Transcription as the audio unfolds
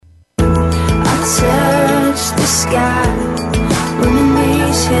sky when the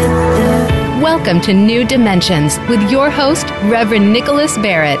knees hit the... Welcome to New Dimensions with your host, Reverend Nicholas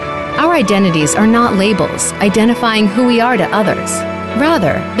Barrett. Our identities are not labels identifying who we are to others.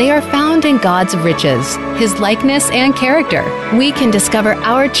 Rather, they are found in God's riches, His likeness and character. We can discover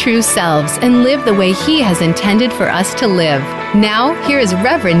our true selves and live the way He has intended for us to live. Now, here is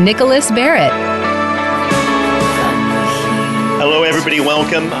Reverend Nicholas Barrett. Hello, everybody.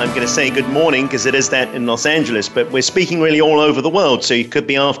 Welcome. I'm going to say good morning because it is that in Los Angeles, but we're speaking really all over the world, so it could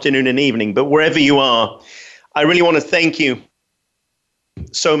be afternoon and evening. But wherever you are, I really want to thank you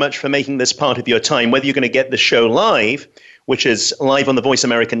so much for making this part of your time, whether you're going to get the show live, which is live on the Voice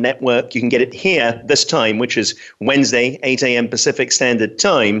America Network. You can get it here this time, which is Wednesday, 8 a.m. Pacific Standard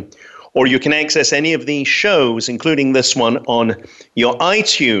Time, or you can access any of these shows, including this one, on your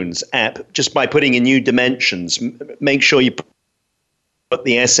iTunes app just by putting in New Dimensions. Make sure you put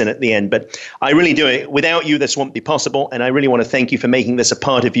the S in at the end. But I really do it. Without you, this won't be possible, and I really want to thank you for making this a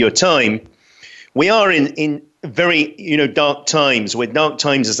part of your time. We are in very, dark times. We're dark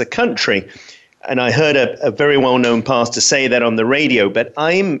times as a country. And I heard a very well-known pastor say that on the radio. But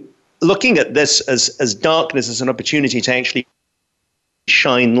I'm looking at this as darkness as an opportunity to actually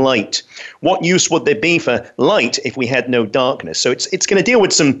shine light. What use would there be for light if we had no darkness? So it's going to deal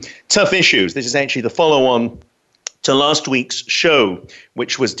with some tough issues. This is actually the follow-on to last week's show,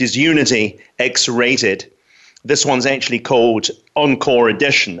 which was Disunity X-Rated. This one's actually called Encore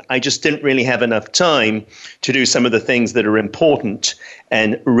Edition. I just didn't really have enough time to do some of the things that are important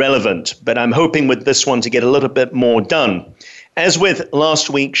and relevant, but I'm hoping with this one to get a little bit more done. As with last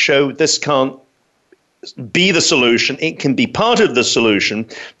week's show, this can't be the solution. It can be part of the solution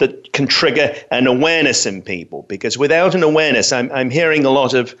that can trigger an awareness in people, because without an awareness, I'm hearing a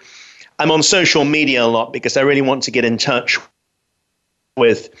lot of, I'm on social media a lot because I really want to get in touch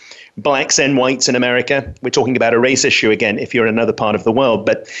with blacks and whites in America. We're talking about a race issue again if you're in another part of the world.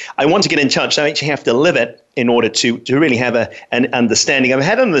 But I want to get in touch. I actually have to live it in order to really have an understanding. I've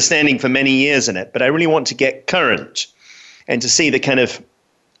had an understanding for many years in it, but I really want to get current and to see the kind of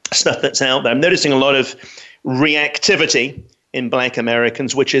stuff that's out there. I'm noticing a lot of reactivity in black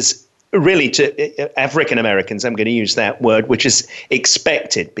Americans, which is really to African Americans, I'm going to use that word, which is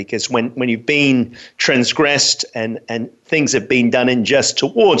expected, because when you've been transgressed and things have been done unjust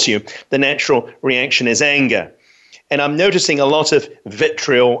towards you, the natural reaction is anger. And I'm noticing a lot of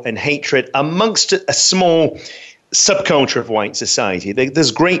vitriol and hatred amongst a small subculture of white society.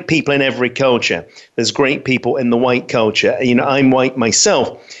 There's great people in every culture. There's great people in the white culture. I'm white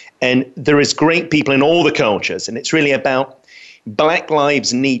myself, and there is great people in all the cultures. And it's really about Black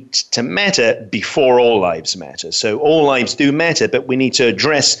lives need to matter before all lives matter. So all lives do matter, but we need to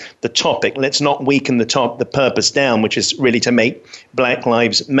address the topic. Let's not weaken the purpose down, which is really to make Black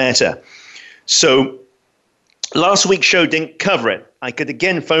lives matter. So last week's show didn't cover it. I could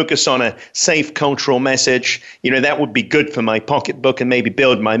again focus on a safe cultural message. That would be good for my pocketbook and maybe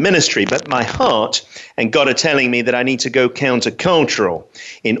build my ministry. But my heart and God are telling me that I need to go countercultural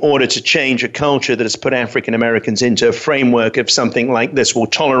in order to change a culture that has put African Americans into a framework of something like this. We'll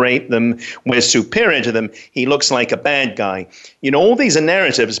tolerate them. We're superior to them. He looks like a bad guy. All these are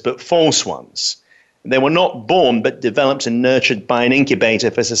narratives, but false ones. They were not born, but developed and nurtured by an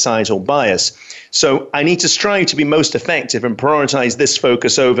incubator for societal bias. So I need to strive to be most effective and prioritize this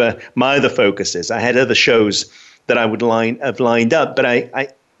focus over my other focuses. I had other shows that I would have lined up, but I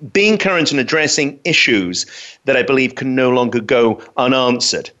being current and addressing issues that I believe can no longer go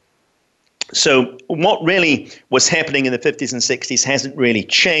unanswered. So what really was happening in the 50s and 60s hasn't really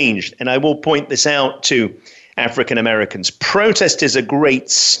changed. And I will point this out to African Americans. Protest is a great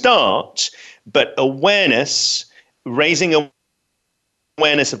start, but awareness, raising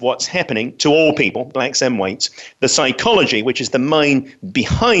awareness of what's happening to all people, blacks and whites, the psychology, which is the mind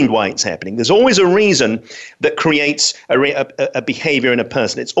behind why it's happening. There's always a reason that creates a behavior in a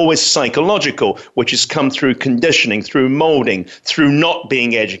person. It's always psychological, which has come through conditioning, through molding, through not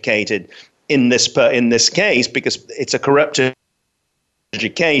being educated in this case, because it's a corrupted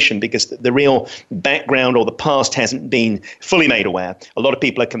education, because the real background or the past hasn't been fully made aware. A lot of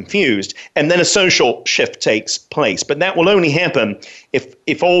people are confused, and then a social shift takes place. But that will only happen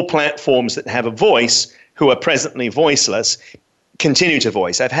if all platforms that have a voice, who are presently voiceless, continue to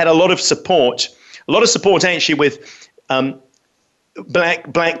voice. I've had a lot of support actually with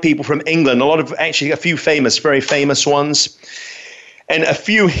black people from England, a few very famous ones, and a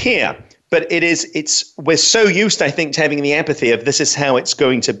few here. But we're so used, I think, to having the apathy of this is how it's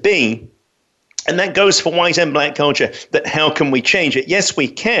going to be. And that goes for white and black culture, that how can we change it? Yes, we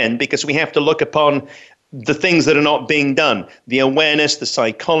can, because we have to look upon the things that are not being done, the awareness, the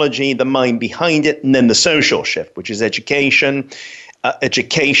psychology, the mind behind it, and then the social shift, which is education,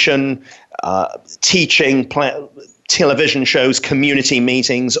 teaching, television shows, community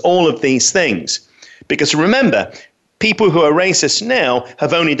meetings, all of these things. Because remember, people who are racist now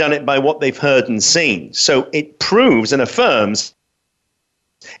have only done it by what they've heard and seen. So it proves and affirms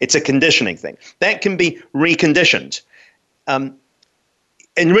it's a conditioning thing. That can be reconditioned. And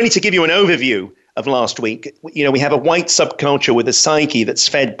really, to give you an overview of last week, we have a white subculture with a psyche that's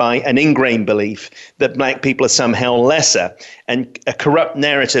fed by an ingrained belief that black people are somehow lesser and a corrupt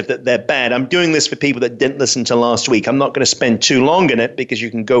narrative that they're bad. I'm doing this for people that didn't listen to last week. I'm not going to spend too long in it because you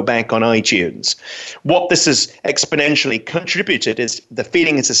can go back on iTunes. What this has exponentially contributed is the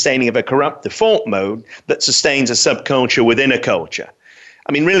feeding and sustaining of a corrupt default mode that sustains a subculture within a culture.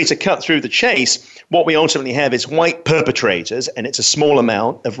 I mean, really, to cut through the chase, what we ultimately have is white perpetrators, and it's a small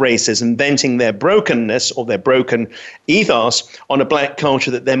amount of racism, venting their brokenness or their broken ethos on a black culture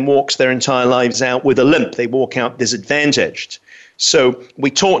that then walks their entire lives out with a limp. They walk out disadvantaged. So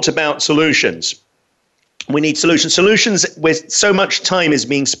we talked about solutions. We need solutions. Solutions where so much time is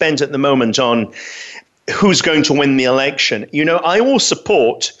being spent at the moment on who's going to win the election. I will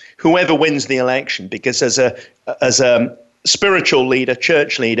support whoever wins the election because as a spiritual leader,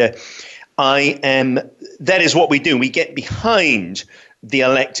 church leader, that is what we do. We get behind the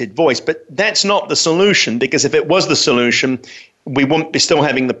elected voice, but that's not the solution, because if it was the solution, we wouldn't be still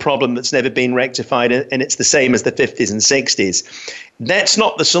having the problem that's never been rectified, and it's the same as the 50s and 60s. That's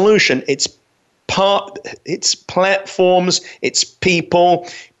not the solution. It's platforms, it's people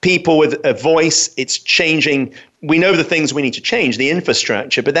with a voice, it's changing. We know the things we need to change, the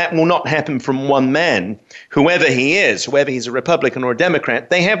infrastructure, but that will not happen from one man, whoever he is, whether he's a Republican or a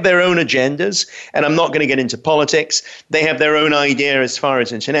Democrat. They have their own agendas, and I'm not going to get into politics. They have their own idea as far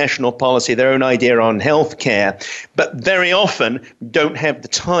as international policy, their own idea on health care, but very often don't have the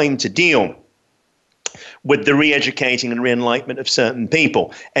time to deal with the re-educating and re-enlightenment of certain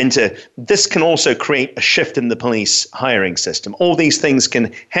people. And this can also create a shift in the police hiring system. All these things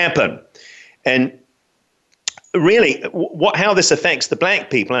can happen. And really, how this affects the black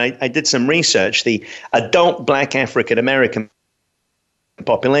people, and I did some research, the adult black African-American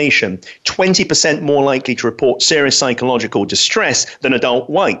population, 20% more likely to report serious psychological distress than adult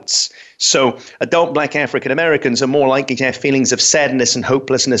whites. So adult black African Americans are more likely to have feelings of sadness and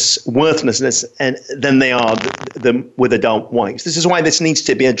hopelessness, worthlessness, than they are with adult whites. This is why this needs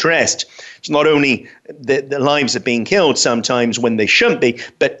to be addressed. It's not only the lives are being killed sometimes when they shouldn't be,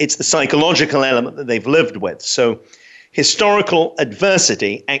 but it's the psychological element that they've lived with. So historical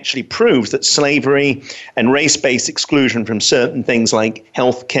adversity actually proves that slavery and race-based exclusion from certain things like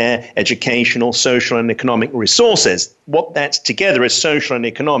healthcare, educational, social, and economic resources, what that's together is social and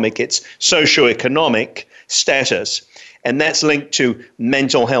economic, it's socioeconomic status, and that's linked to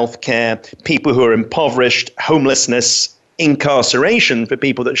mental health care, people who are impoverished, homelessness, incarceration for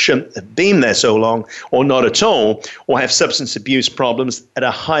people that shouldn't have been there so long or not at all, or have substance abuse problems at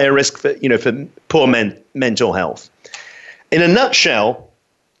a higher risk for poor mental health. In a nutshell,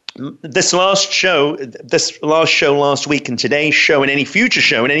 this last show last week and today's show and any future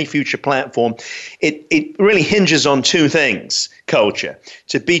show and any future platform, it really hinges on two things: culture,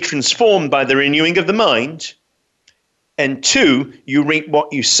 to be transformed by the renewing of the mind, and two, you reap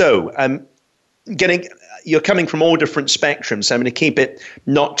what you sow. You're coming from all different spectrums, so I'm going to keep it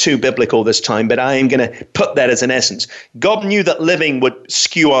not too biblical this time, but I am going to put that as an essence. God knew that living would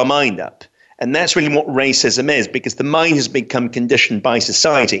skew our mind up. And that's really what racism is, because the mind has become conditioned by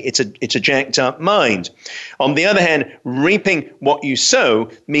society. It's a jacked up mind. On the other hand, reaping what you sow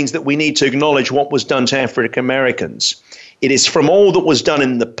means that we need to acknowledge what was done to African Americans. It is from all that was done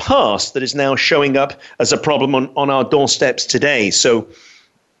in the past that is now showing up as a problem on our doorsteps today. So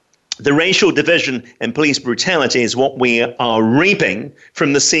the racial division and police brutality is what we are reaping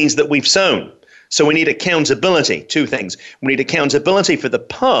from the seeds that we've sown. So we need accountability. Two things. We need accountability for the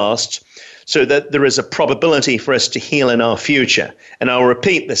past so that there is a probability for us to heal in our future. And I'll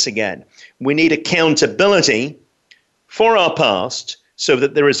repeat this again. We need accountability for our past so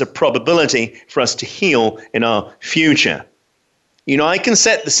that there is a probability for us to heal in our future. I can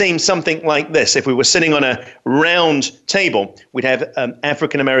set the scene something like this. If we were sitting on a round table, we'd have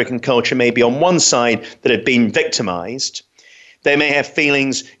African-American culture maybe on one side that had been victimized. They may have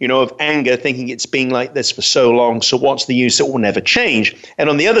feelings, of anger, thinking it's been like this for so long, so what's the use? It will never change. And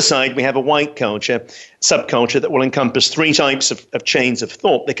on the other side, we have a white culture, subculture that will encompass three types of chains of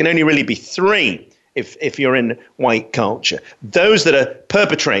thought. There can only really be three if you're in white culture. Those that are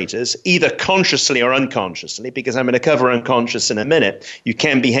perpetrators, either consciously or unconsciously, because I'm going to cover unconscious in a minute, you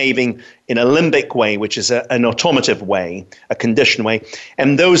can behaving in a limbic way, which is an automative way, a conditioned way.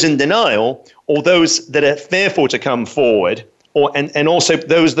 And those in denial, or those that are fearful to come forward, and also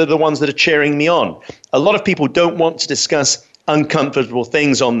those that are the ones that are cheering me on. A lot of people don't want to discuss uncomfortable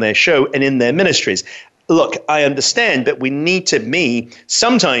things on their show and in their ministries. Look, I understand, but we need to be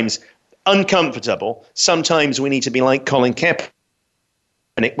sometimes uncomfortable. Sometimes we need to be like Colin Kaepernick.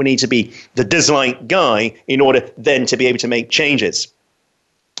 We need to be the disliked guy in order then to be able to make changes.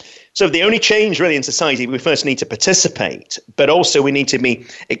 So the only change really in society, we first need to participate, but also we need to be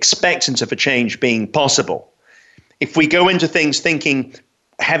expectant of a change being possible. If we go into things thinking,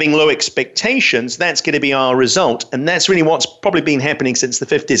 having low expectations, that's going to be our result. And that's really what's probably been happening since the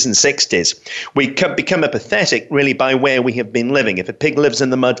 50s and 60s. We become apathetic really by where we have been living. If a pig lives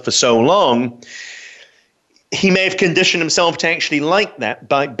in the mud for so long, he may have conditioned himself to actually like that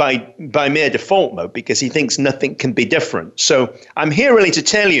by mere default mode, because he thinks nothing can be different. So I'm here really to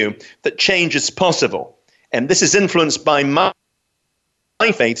tell you that change is possible. And this is influenced by my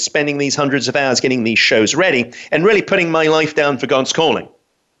faith, spending these hundreds of hours getting these shows ready and really putting my life down for God's calling.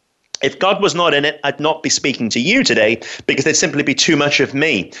 If God was not in it, I'd not be speaking to you today, because there'd simply be too much of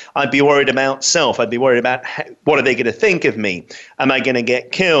me. I'd be worried about self. I'd be worried about what are they going to think of me? Am I going to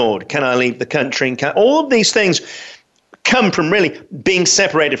get killed? Can I leave the country? All of these things come from really being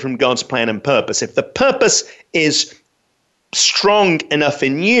separated from God's plan and purpose. If the purpose is strong enough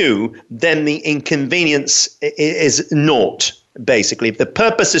in you, then the inconvenience is naught. Basically, if the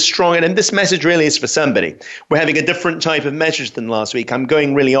purpose is strong, and this message really is for somebody. We're having a different type of message than last week. I'm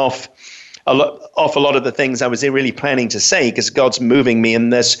going really off a lot of the things I was really planning to say, because God's moving me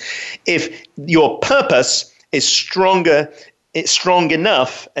in this. If your purpose is stronger, it's strong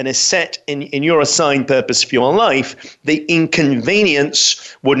enough and is set in your assigned purpose for your life, the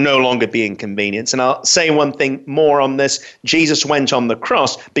inconvenience would no longer be inconvenience. And I'll say one thing more on this. Jesus went on the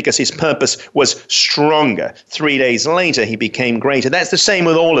cross because his purpose was stronger. 3 days later, he became greater. That's the same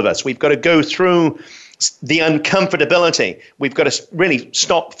with all of us. We've got to go through the uncomfortability. We've got to really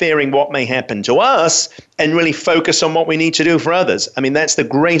stop fearing what may happen to us and really focus on what we need to do for others. I mean, that's the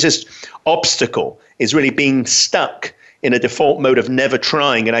greatest obstacle, is really being stuck in a default mode of never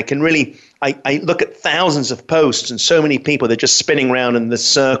trying. And I can really, I look at thousands of posts and so many people, they're just spinning around in this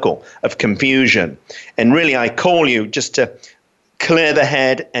circle of confusion. And really, I call you just to clear the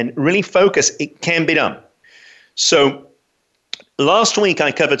head and really focus. It can be done. So last week,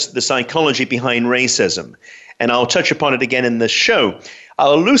 I covered the psychology behind racism, and I'll touch upon it again in this show.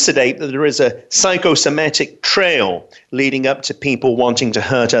 I'll elucidate that there is a psychosomatic trail leading up to people wanting to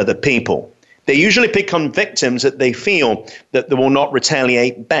hurt other people. They usually pick on victims that they feel that they will not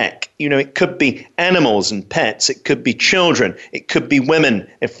retaliate back. You know, it could be animals and pets. It could be children. It could be women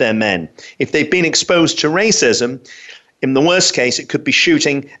if they're men. If they've been exposed to racism, in the worst case, it could be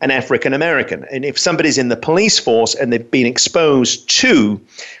shooting an African American. And if somebody's in the police force and they've been exposed to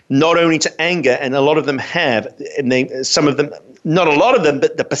not only to anger, and a lot of them have, and some of them, not a lot of them,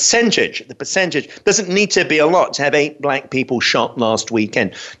 but the percentage doesn't need to be a lot to have 8 black people shot last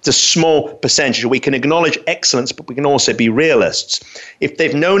weekend. It's a small percentage. We can acknowledge excellence, but we can also be realists. If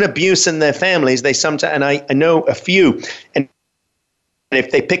they've known abuse in their families, they sometimes, and I know a few, and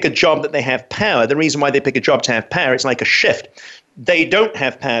if they pick a job that they have power, the reason why they pick a job to have power, it's like a shift. They don't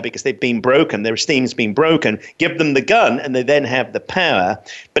have power because they've been broken. Their esteem's been broken. Give them the gun and they then have the power.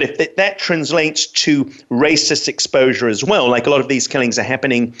 But if that translates to racist exposure as well, like a lot of these killings are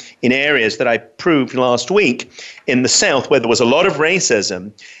happening in areas that I proved last week in the South where there was a lot of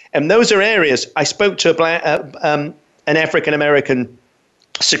racism. And those are areas, I spoke to an African-American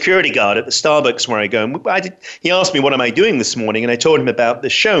security guard at the Starbucks where I go. And he asked me, what am I doing this morning? And I told him about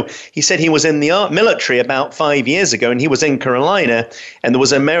this show. He said he was in the military about 5 years ago, and he was in Carolina, and there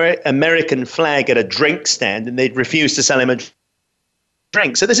was an American flag at a drink stand, and they'd refused to sell him a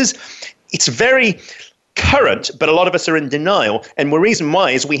drink. So it's very current, but a lot of us are in denial. And the reason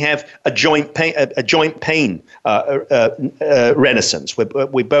why is we have a joint pain renaissance.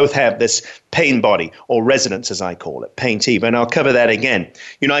 We both have this pain body, or resonance, as I call it, pain T. And I'll cover that again.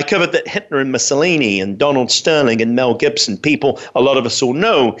 You know, I covered that Hitler and Mussolini and Donald Sterling and Mel Gibson, people a lot of us all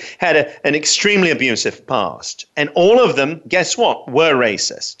know, had an extremely abusive past. And all of them, guess what, were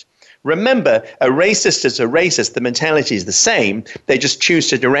racist. Remember, a racist is a racist. The mentality is the same. They just choose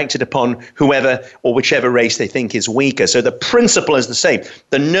to direct it upon whoever or whichever race they think is weaker. So the principle is the same.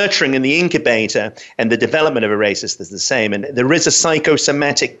 The nurturing and the incubator and the development of a racist is the same. And there is a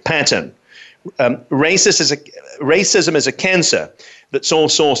psychosomatic pattern. Racism is a cancer that's all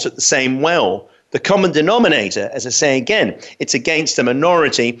sourced at the same well. The common denominator, as I say again, it's against a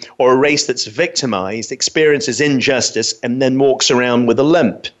minority or a race that's victimized, experiences injustice, and then walks around with a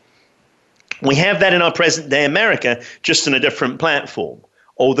limp. We have that in our present day America, just on a different platform,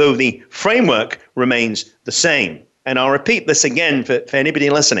 although the framework remains the same. And I'll repeat this again for anybody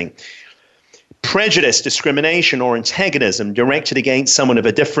listening. Prejudice, discrimination, or antagonism directed against someone of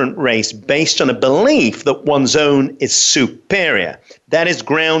a different race based on a belief that one's own is superior. That is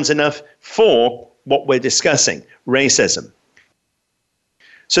grounds enough for what we're discussing, racism.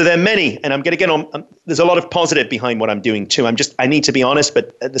 So there are many, and I'm going to get on, there's a lot of positive behind what I'm doing too. I need to be honest,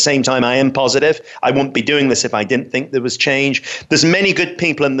 but at the same time, I am positive. I wouldn't be doing this if I didn't think there was change. There's many good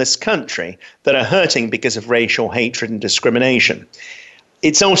people in this country that are hurting because of racial hatred and discrimination.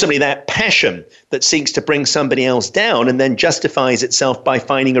 It's ultimately that passion that seeks to bring somebody else down and then justifies itself by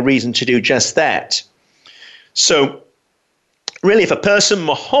finding a reason to do just that. So really, if a person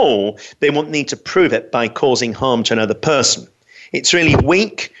were whole, they won't need to prove it by causing harm to another person. It's really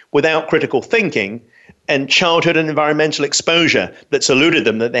weak without critical thinking and childhood and environmental exposure that's eluded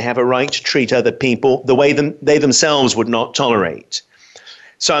them that they have a right to treat other people the way they themselves would not tolerate.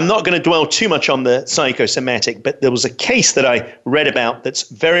 So I'm not going to dwell too much on the psychosomatic, but there was a case that I read about that's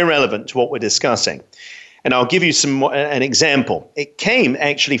very relevant to what we're discussing. And I'll give you an example. It came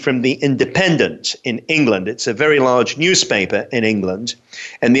actually from The Independent in England. It's a very large newspaper in England.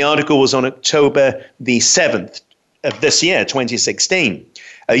 And the article was on October the 7th of this year, 2016.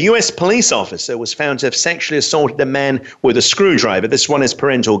 A U.S. police officer was found to have sexually assaulted a man with a screwdriver. This one is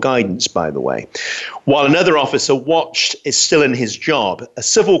parental guidance, by the way. While another officer watched is still in his job. A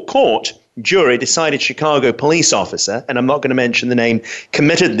civil court jury decided Chicago police officer, and I'm not going to mention the name,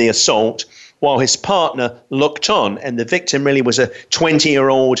 committed the assault while his partner looked on. And the victim really was a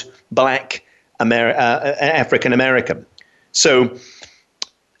 20-year-old black African American. So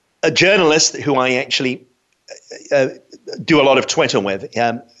a journalist who I actually do a lot of Twitter with,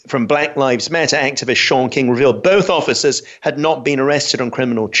 from Black Lives Matter activist Shaun King, revealed both officers had not been arrested on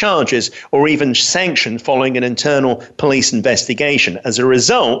criminal charges or even sanctioned following an internal police investigation. As a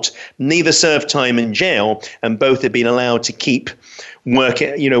result, neither served time in jail, and both had been allowed to keep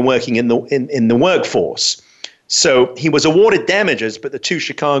working in the workforce. So he was awarded damages, but the two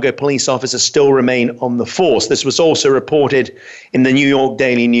Chicago police officers still remain on the force. This was also reported in the New York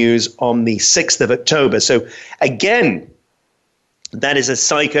Daily News on the 6th of October. So again, that is a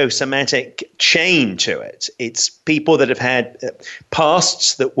psychosomatic chain to it. It's people that have had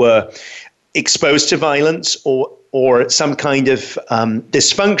pasts that were exposed to violence or some kind of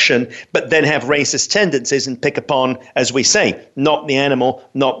dysfunction, but then have racist tendencies and pick upon, as we say, not the animal,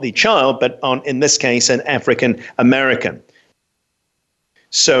 not the child, but in this case, an African American.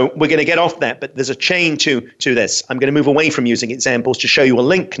 So we're going to get off that, but there's a chain to this. I'm going to move away from using examples to show you a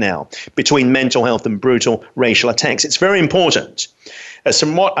link now between mental health and brutal racial attacks. It's very important. As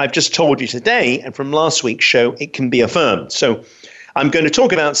from what I've just told you today and from last week's show, it can be affirmed. So I'm going to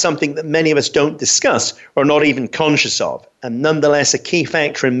talk about something that many of us don't discuss or not even conscious of, and nonetheless a key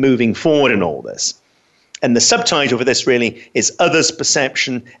factor in moving forward in all this. And the subtitle for this really is Others'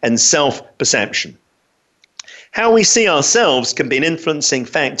 Perception and Self-Perception. How we see ourselves can be an influencing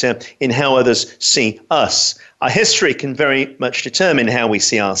factor in how others see us. Our history can very much determine how we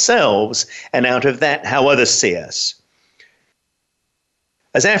see ourselves, and out of that, how others see us.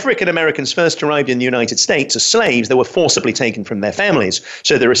 As African Americans first arrived in the United States as slaves, they were forcibly taken from their families.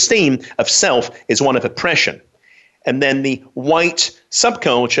 So their esteem of self is one of oppression. And then the white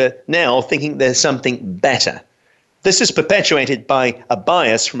subculture now thinking there's something better. This is perpetuated by a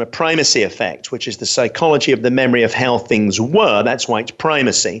bias from a primacy effect, which is the psychology of the memory of how things were. That's white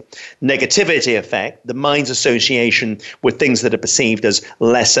primacy. Negativity effect, the mind's association with things that are perceived as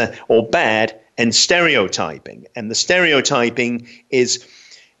lesser or bad, and stereotyping. And the stereotyping is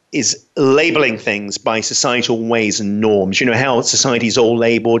labeling things by societal ways and norms. You know how society's all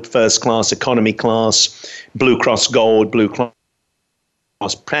labeled: first class, economy class, Blue Cross Gold, Blue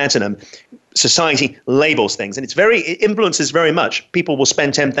Cross Platinum. Society labels things, and it influences very much. People will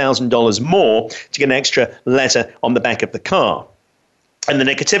spend $10,000 more to get an extra letter on the back of the car. And the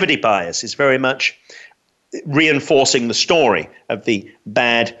negativity bias is very much reinforcing the story of the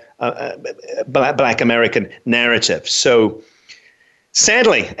bad black American narrative. So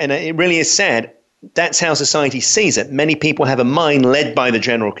sadly, and it really is sad, that's how society sees it. Many people have a mind led by the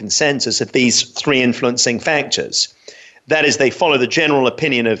general consensus of these three influencing factors. That is, they follow the general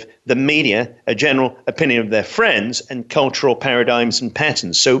opinion of the media, a general opinion of their friends, and cultural paradigms and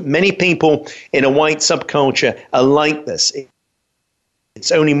patterns. So many people in a white subculture are like this.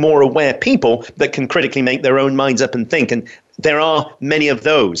 It's only more aware people that can critically make their own minds up and think. And there are many of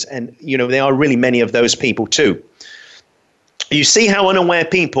those. And, there are really many of those people too. You see how unaware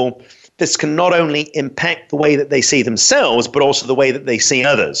people, this can not only impact the way that they see themselves, but also the way that they see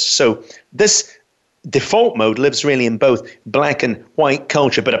others. So this default mode lives really in both black and white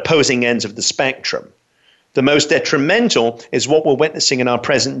culture, but opposing ends of the spectrum. The most detrimental is what we're witnessing in our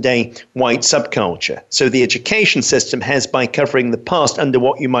present day white subculture. So the education system has, by covering the past under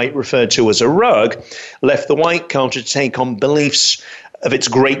what you might refer to as a rug, left the white culture to take on beliefs of its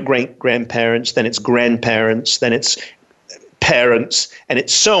great-great-grandparents, then its grandparents, then its parents, and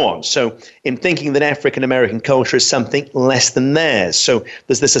it's so on. So in thinking that African American culture is something less than theirs, so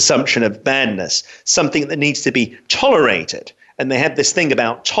there's this assumption of badness, something that needs to be tolerated. And they had this thing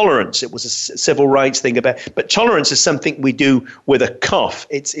about tolerance. It was a civil rights thing but tolerance is something we do with a cough.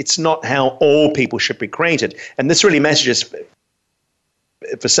 It's not how all people should be created. And this really messages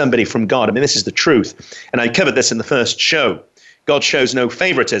for somebody from God. I mean, this is the truth. And I covered this in the first show. God shows no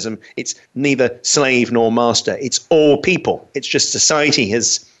favoritism. It's neither slave nor master. It's all people. It's just society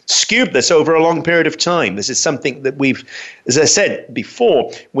has skewed this over a long period of time. This is something that we've, as I said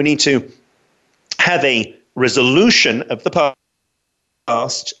before, we need to have a resolution of the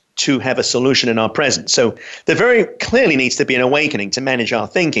past to have a solution in our present. So there very clearly needs to be an awakening to manage our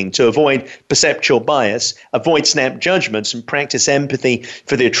thinking, to avoid perceptual bias, avoid snap judgments, and practice empathy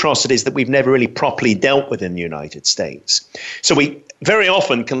for the atrocities that we've never really properly dealt with in the United States. So we very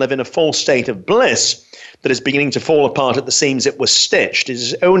often can live in a false state of bliss that is beginning to fall apart at the seams it was stitched. It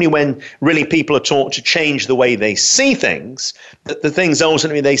is only when really people are taught to change the way they see things that the things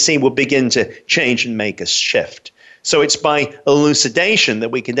ultimately they see will begin to change and make us shift. So it's by elucidation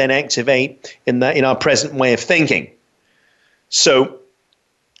that we can then activate in our present way of thinking. So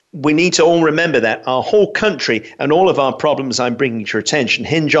we need to all remember that our whole country and all of our problems I'm bringing to your attention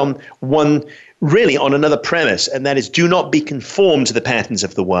hinge on another premise, and that is do not be conformed to the patterns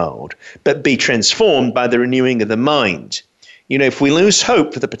of the world, but be transformed by the renewing of the mind. If we lose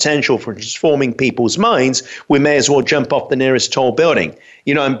hope for the potential for transforming people's minds, we may as well jump off the nearest tall building.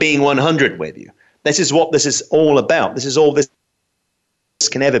 I'm being 100 with you. This is what this is all about. This is all this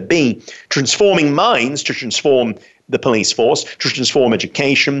can ever be. Transforming minds to transform the police force, to transform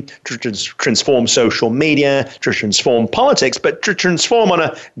education, to transform social media, to transform politics, but to transform on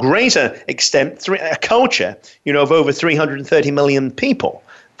a greater extent a culture, of over 330 million people.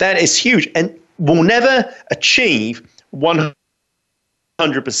 That is huge. And we'll never achieve 100%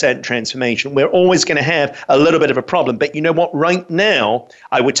 transformation. We're always going to have a little bit of a problem. But you know what? Right now,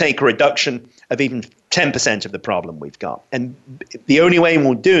 I would take a reduction of even 10% of the problem we've got. And the only way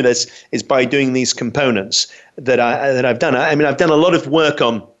we'll do this is by doing these components that I've done. I mean, I've done a lot of work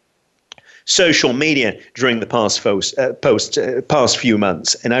on social media during the past few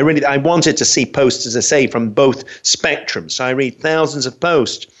months. And I wanted to see posts, as I say, from both spectrums. So I read thousands of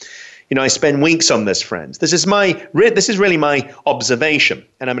posts. I spend weeks on this, friends. This is really my observation.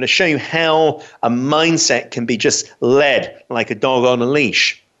 And I'm going to show you how a mindset can be just led like a dog on a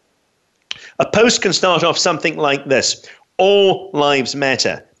leash. A post can start off something like this: all lives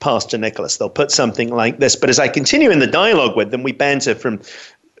matter, Pastor Nicholas. They'll put something like this. But as I continue in the dialogue with them, we banter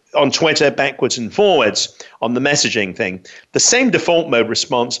on Twitter backwards and forwards on the messaging thing. The same default mode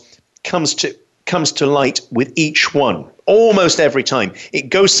response comes to light with each one, almost every time. It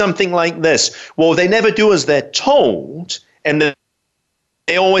goes something like this: well, they never do as they're told, and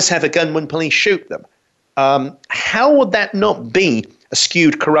they always have a gun when police shoot them. How would that not be a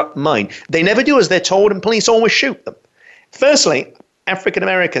skewed, corrupt mind? They never do as they're told, and police always shoot them. Firstly, African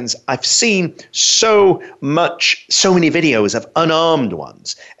Americans, I've seen so many videos of unarmed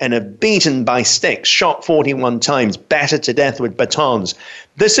ones and are beaten by sticks, shot 41 times, battered to death with batons.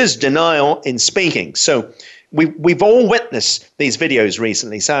 This is denial in speaking. So we've all witnessed these videos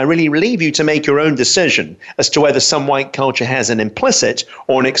recently. So I really leave you to make your own decision as to whether some white culture has an implicit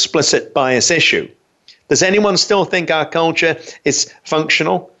or an explicit bias issue. Does anyone still think our culture is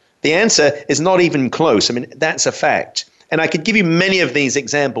functional? The answer is not even close. I mean, that's a fact. And I could give you many of these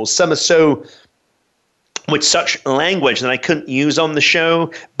examples. Some are so with such language that I couldn't use on the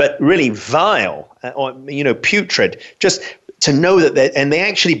show, but really vile or putrid. Just to know that they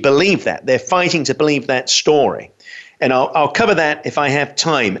actually believe that. They're fighting to believe that story. And I'll cover that if I have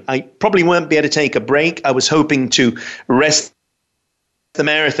time. I probably won't be able to take a break. I was hoping to rest the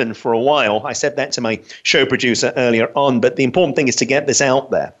marathon for a while. I said that to my show producer earlier on, but the important thing is to get this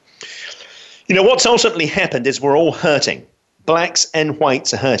out there. What's ultimately happened is we're all hurting. Blacks and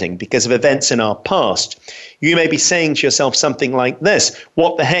whites are hurting because of events in our past. You may be saying to yourself something like this: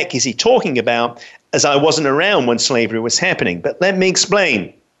 what the heck is he talking about, as I wasn't around when slavery was happening? But let me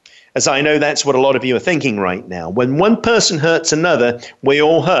explain. as I know that's what a lot of you are thinking right now. When one person hurts another, we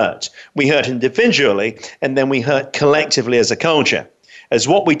all hurt. We hurt individually, and then we hurt collectively as a culture. As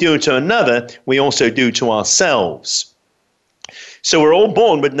what we do to another, we also do to ourselves. So we're all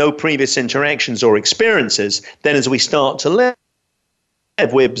born with no previous interactions or experiences. Then as we start to live,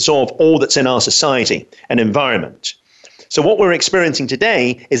 we absorb all that's in our society and environment. So what we're experiencing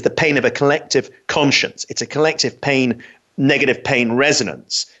today is the pain of a collective conscience. It's a collective pain, negative pain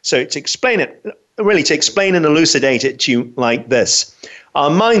resonance. So to explain and elucidate it to you like this. Our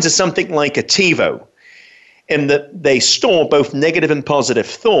minds are something like a TiVo, in that they store both negative and positive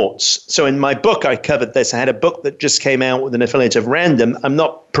thoughts. So in my book, I covered this. I had a book that just came out with an affiliate of Random. I'm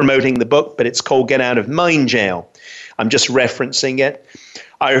not promoting the book, but it's called Get Out of Mind Jail. I'm just referencing it.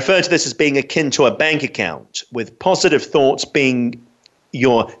 I refer to this as being akin to a bank account, with positive thoughts being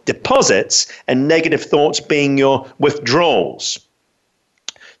your deposits and negative thoughts being your withdrawals.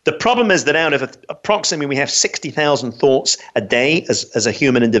 The problem is that out of approximately, we have 60,000 thoughts a day as a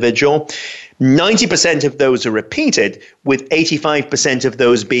human individual. 90% of those are repeated, with 85% of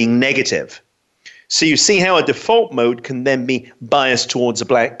those being negative. So you see how a default mode can then be biased towards a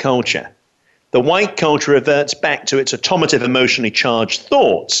black culture. The white culture reverts back to its automative, emotionally charged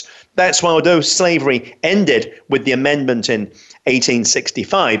thoughts. That's why, although slavery ended with the amendment in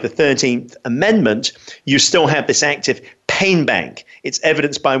 1865, the 13th Amendment, you still have this active pain bank. It's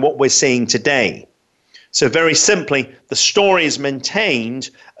evidenced by what we're seeing today. So very simply, the story is maintained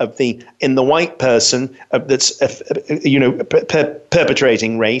in the white person that's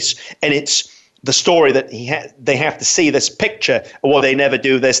perpetrating race, and it's the story that they have to see this picture, well, they never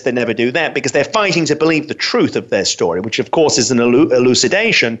do this, they never do that, because they're fighting to believe the truth of their story, which of course is an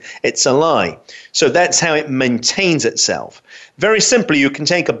elucidation. It's a lie. So that's how it maintains itself. Very simply, you can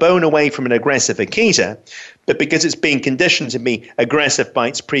take a bone away from an aggressive Akita, but because it's being conditioned to be aggressive by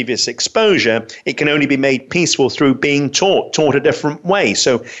its previous exposure, it can only be made peaceful through being taught a different way.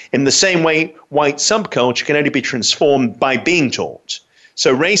 So in the same way, white subculture can only be transformed by being taught.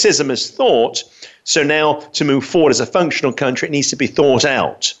 So racism is thought. So now to move forward as a functional country, it needs to be thought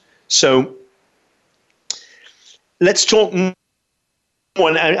out. So let's talk more,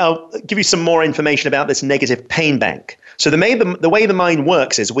 and I'll give you some more information about this negative pain bank. So the way the mind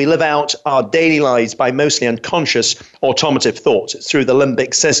works is we live out our daily lives by mostly unconscious automative thoughts. It's through the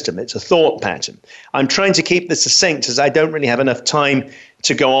limbic system. It's a thought pattern. I'm trying to keep this succinct as I don't really have enough time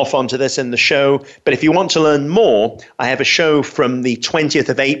to go off onto this in the show. But if you want to learn more, I have a show from the 20th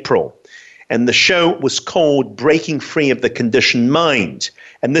of April. And the show was called Breaking Free of the Conditioned Mind.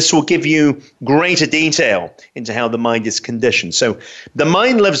 And this will give you greater detail into how the mind is conditioned. So the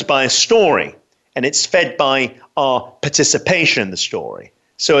mind lives by a story, and it's fed by our participation in the story.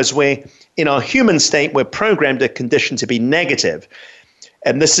 So as we're in our human state, we're programmed or conditioned to be negative.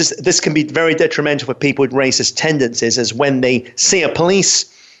 And this can be very detrimental for people with racist tendencies, as when they see a police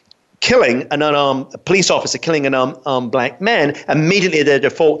officer killing an unarmed black man, immediately their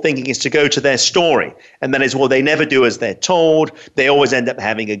default thinking is to go to their story. And that is, well, they never do as they're told. They always end up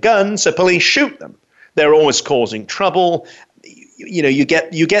having a gun, so police shoot them. They're always causing trouble. You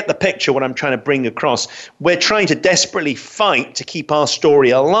get the picture, what I'm trying to bring across. We're trying to desperately fight to keep our story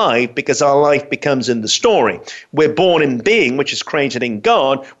alive because our life becomes in the story. We're born in being, which is created in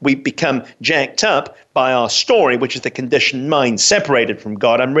God. We become jacked up by our story, which is the conditioned mind separated from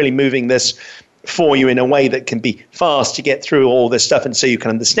God. I'm really moving this for you in a way that can be fast to get through all this stuff and so you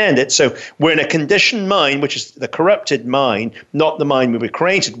can understand it. So we're in a conditioned mind, which is the corrupted mind, not the mind we were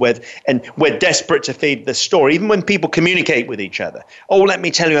created with, and we're desperate to feed this story. Even when people communicate with each other, oh, let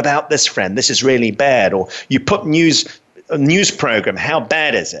me tell you about this friend, this is really bad, or you put a news program, how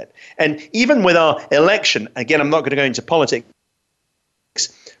bad is it? And even with our election, again, I'm not going to go into politics,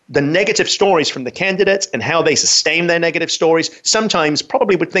 the negative stories from the candidates and how they sustain their negative stories, sometimes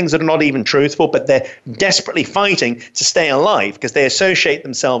probably with things that are not even truthful, but they're desperately fighting to stay alive because they associate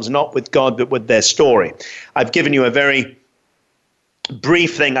themselves not with God, but with their story. I've given you a very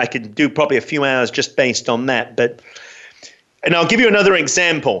brief thing. I could do probably a few hours just based on that, and I'll give you another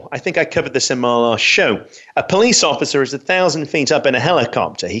example. I think I covered this in my last show. A police officer is 1,000 feet up in a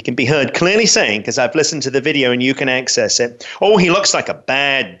helicopter. He can be heard clearly saying, because I've listened to the video and you can access it, oh, he looks like a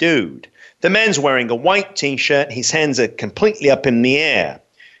bad dude. The man's wearing a white T-shirt. His hands are completely up in the air.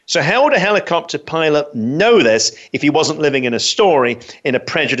 So how would a helicopter pilot know this if he wasn't living in a story in a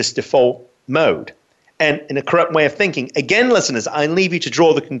prejudiced default mode? And in a corrupt way of thinking. Again, listeners, I leave you to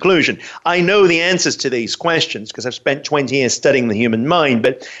draw the conclusion. I know the answers to these questions because I've spent 20 years studying the human mind,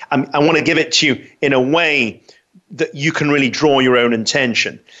 but I want to give it to you in a way that you can really draw your own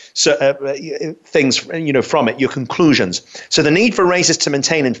intention. So things, from it, your conclusions. So the need for racists to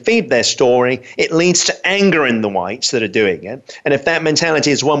maintain and feed their story, it leads to anger in the whites that are doing it. And if that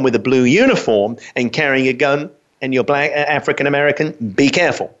mentality is one with a blue uniform and carrying a gun and you're black, African American, be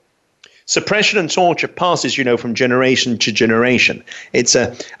careful. Suppression and torture passes, from generation to generation. It's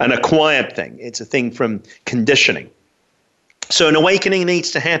an acquired thing. It's a thing from conditioning. So an awakening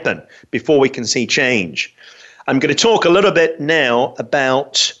needs to happen before we can see change. I'm going to talk a little bit now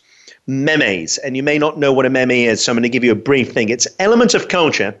about memes, and you may not know what a meme is, so I'm going to give you a brief thing. It's an element of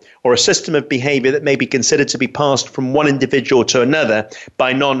culture or a system of behavior that may be considered to be passed from one individual to another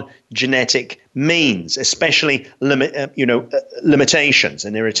by non-genetic means, especially limitations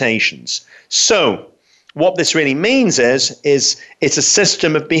and irritations. So what this really means is it's a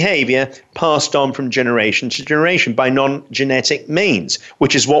system of behavior passed on from generation to generation by non-genetic means,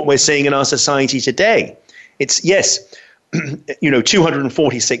 which is what we're seeing in our society today. It's,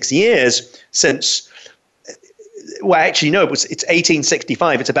 246 years since, it's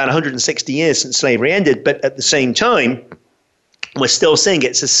 1865. It's about 160 years since slavery ended. But at the same time, we're still seeing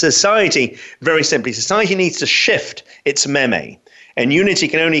it. It's a society, very simply, society needs to shift its meme. And unity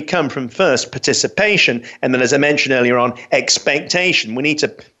can only come from first participation, and then, as I mentioned earlier on, expectation. We need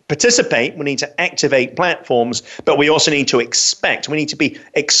to participate, we need to activate platforms, but we also need to expect. We need to be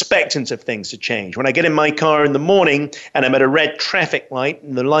expectant of things to change. When I get in my car in the morning and I'm at a red traffic light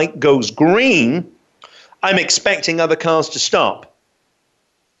and the light goes green, I'm expecting other cars to stop.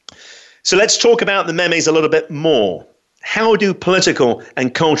 So let's talk about the memes a little bit more. How do political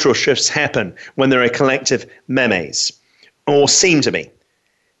and cultural shifts happen when there are collective memes? Or seem to be?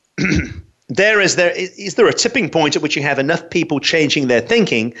 Is there a tipping point at which you have enough people changing their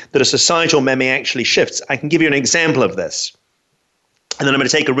thinking that a societal meme actually shifts? I can give you an example of this. And then I'm going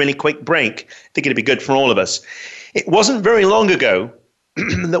to take a really quick break. I think it'd be good for all of us. It wasn't very long ago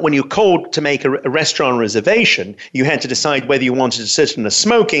that when you called to make a restaurant reservation, you had to decide whether you wanted to sit in a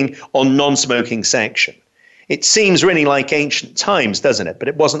smoking or non-smoking section. It seems really like ancient times, doesn't it? But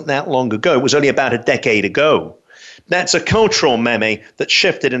it wasn't that long ago. It was only about a decade ago. That's a cultural meme that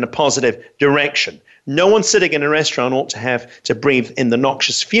shifted in a positive direction. No one sitting in a restaurant ought to have to breathe in the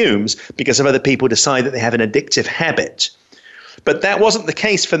noxious fumes because of other people decide that they have an addictive habit. But that wasn't the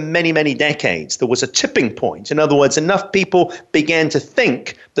case for many, many decades. There was a tipping point. In other words, enough people began to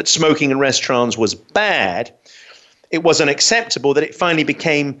think that smoking in restaurants was bad, it was unacceptable, that it finally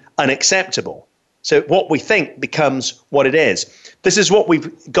became unacceptable. So what we think becomes what it is. This is what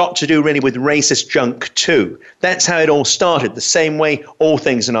we've got to do really with racist junk too. That's how it all started, the same way all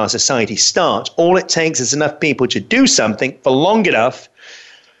things in our society start. All it takes is enough people to do something for long enough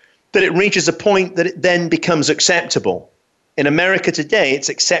that it reaches a point that it then becomes acceptable. In America today, it's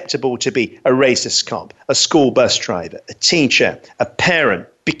acceptable to be a racist cop, a school bus driver, a teacher, a parent,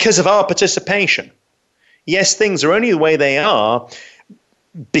 because of our participation. Yes, things are only the way they are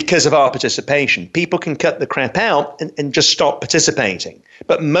because of our participation. People can cut the crap out and just stop participating.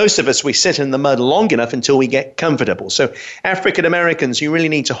 But most of us, we sit in the mud long enough until we get comfortable. So African Americans, you really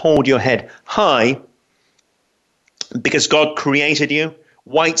need to hold your head high because God created you.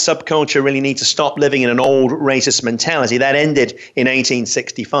 White subculture really needs to stop living in an old racist mentality. That ended in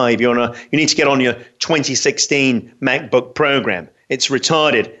 1865. You need to get on your 2016 MacBook program. It's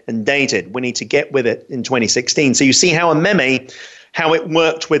retarded and dated. We need to get with it in 2016. So you see how a meme, how it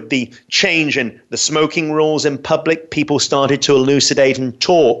worked with the change in the smoking rules in public. People started to elucidate and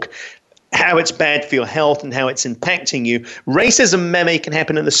talk how it's bad for your health and how it's impacting you. Racism meme can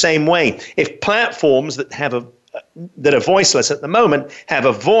happen in the same way. If platforms that are voiceless at the moment have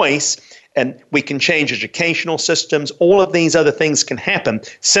a voice, and we can change educational systems, all of these other things can happen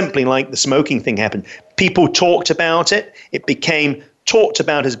simply like the smoking thing happened. People talked about it. It became talked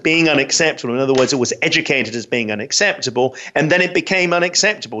about as being unacceptable. In other words, it was educated as being unacceptable, and then it became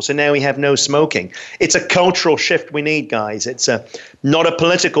unacceptable. So now we have no smoking. It's a cultural shift we need, guys. It's not a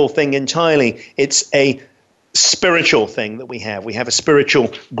political thing entirely. It's a spiritual thing that we have. We have a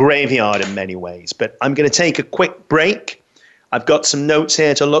spiritual graveyard in many ways. But I'm going to take a quick break. I've got some notes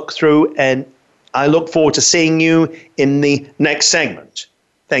here to look through, and I look forward to seeing you in the next segment.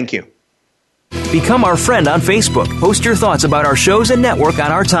 Thank you. Become our friend on Facebook. Post your thoughts about our shows and network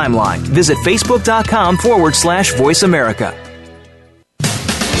on our timeline. Visit Facebook.com/Voice America.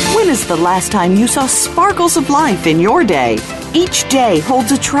 When is the last time you saw sparkles of life in your day? Each day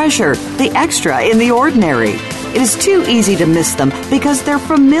holds a treasure, the extra in the ordinary. It is too easy to miss them because they're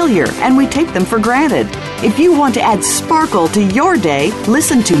familiar and we take them for granted. If you want to add sparkle to your day,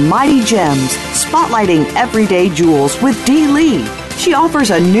 listen to Mighty Gems, spotlighting everyday jewels with Dee Lee. She offers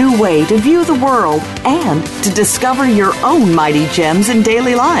a new way to view the world and to discover your own mighty gems in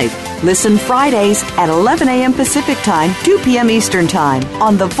daily life. Listen Fridays at 11 a.m. Pacific Time, 2 p.m. Eastern Time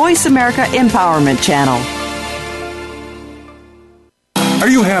on the Voice America Empowerment Channel. Are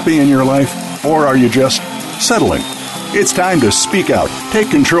you happy in your life, or are you just settling? It's time to speak out, take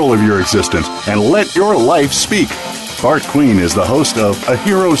control of your existence, and let your life speak. Bart Queen is the host of A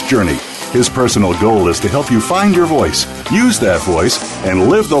Hero's Journey. His personal goal is to help you find your voice, use that voice, and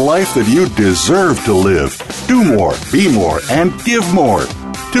live the life that you deserve to live. Do more, be more, and give more.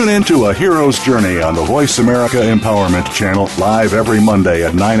 Tune in to A Hero's Journey on the Voice America Empowerment Channel, live every Monday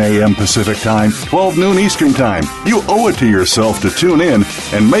at 9 a.m. Pacific Time, 12 noon Eastern Time. You owe it to yourself to tune in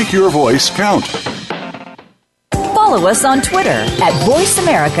and make your voice count. Follow us on Twitter at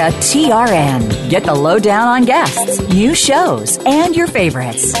VoiceAmericaTRN. Get the lowdown on guests, new shows, and your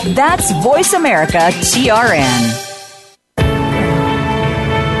favorites. That's VoiceAmericaTRN.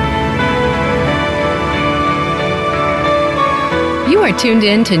 You are tuned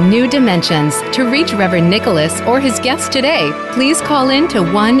in to New Dimensions. To reach Reverend Nicholas or his guest today, please call in to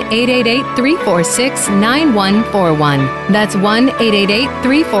 1-888-346-9141. That's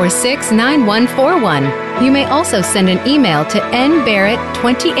 1-888-346-9141. You may also send an email to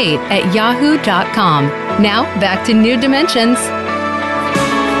nbarrett28@yahoo.com. Now, back to New Dimensions.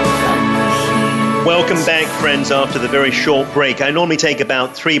 Welcome back, friends, after the very short break. I normally take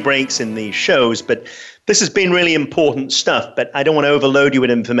about 3 breaks in these shows, but this has been really important stuff, but I don't want to overload you with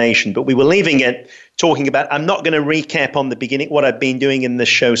information. But we were leaving it talking about, I'm not going to recap on the beginning what I've been doing in this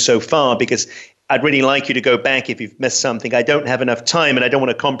show so far, because I'd really like you to go back if you've missed something. I don't have enough time, and I don't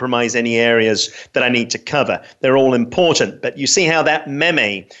want to compromise any areas that I need to cover. They're all important. But you see how that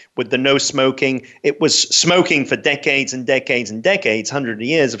meme with the no smoking, it was smoking for decades and decades and decades, hundreds of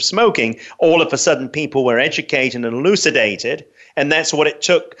years of smoking. All of a sudden, people were educated and elucidated. And that's what it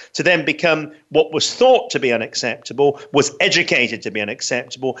took to then become what was thought to be unacceptable, was educated to be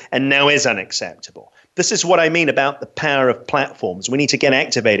unacceptable, and now is unacceptable. This is what I mean about the power of platforms. We need to get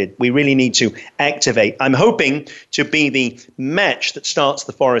activated. We really need to activate. I'm hoping to be the match that starts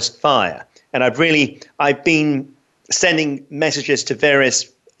the forest fire. And I've been sending messages to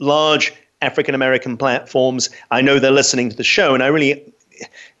various large African-American platforms. I know they're listening to the show, and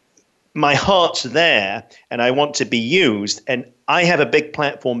my heart's there, and I want to be used. And I have a big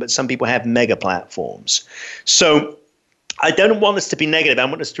platform, but some people have mega platforms. So I don't want us to be negative. I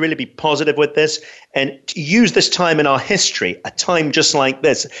want us to really be positive with this and to use this time in our history, a time just like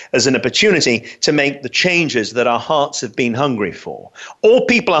this, as an opportunity to make the changes that our hearts have been hungry for. All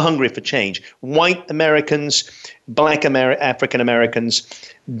people are hungry for change. White Americans, Black African Americans,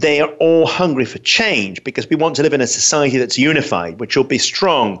 they are all hungry for change because we want to live in a society that's unified, which will be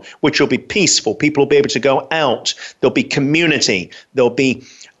strong, which will be peaceful. People will be able to go out. There'll be community. There'll be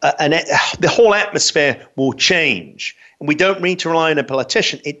the whole atmosphere will change. And we don't need to rely on a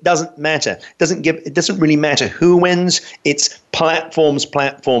politician. It doesn't matter. It doesn't really matter who wins. It's platforms,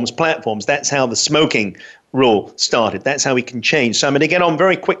 platforms, platforms. That's how the smoking rule started. That's how we can change. So I'm going to get on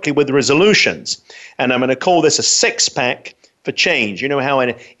very quickly with the resolutions. And I'm going to call this a 6-pack for change. You know how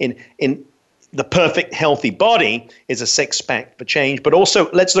in the perfect healthy body is a 6-pack for change. But also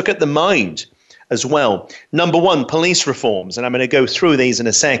let's look at the mind as well. Number 1, police reforms, and I'm going to go through these in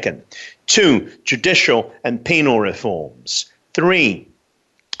a second. 2, judicial and penal reforms. 3,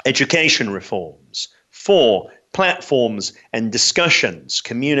 education reforms. 4, platforms and discussions,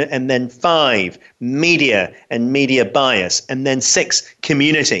 and then 5, media and media bias, and then 6,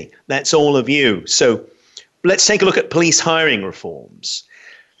 community. That's all of you. So let's take a look at police hiring reforms.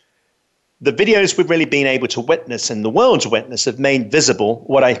 The videos we've really been able to witness and the world's witness have made visible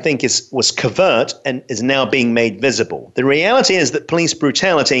what I think was covert and is now being made visible. The reality is that police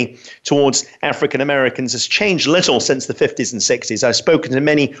brutality towards African Americans has changed little since the 50s and 60s. I've spoken to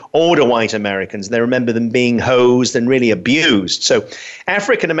many older white Americans. They remember them being hosed and really abused. So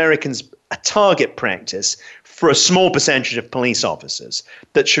African Americans, a target practice for a small percentage of police officers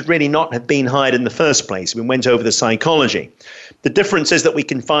that should really not have been hired in the first place. We went over the psychology. The difference is that we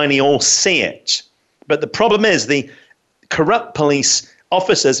can finally all see it. But the problem is the corrupt police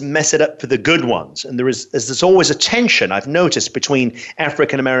officers mess it up for the good ones. And there's always a tension, I've noticed, between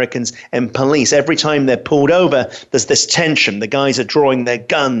African Americans and police. Every time they're pulled over, there's this tension. The guys are drawing their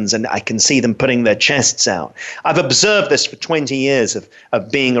guns, and I can see them putting their chests out. I've observed this for 20 years of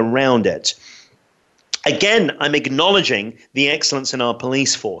being around it. Again, I'm acknowledging the excellence in our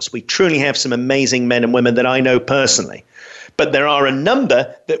police force. We truly have some amazing men and women that I know personally. But there are a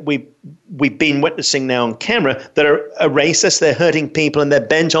number that we've been witnessing now on camera that are racist. They're hurting people, and they're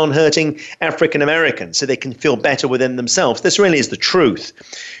bent on hurting African Americans so they can feel better within themselves. This really is the truth.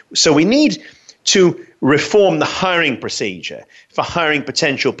 So we need to reform the hiring procedure for hiring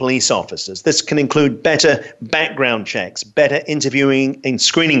potential police officers. This can include better background checks, better interviewing and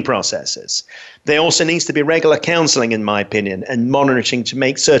screening processes. There also needs to be regular counseling, in my opinion, and monitoring to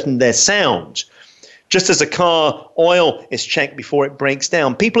make certain they're sound. Just as a car oil is checked before it breaks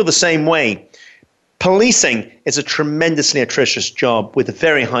down, people are the same way. Policing is a tremendously atrocious job with a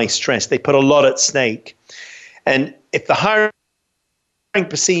very high stress. They put a lot at stake. And if the hiring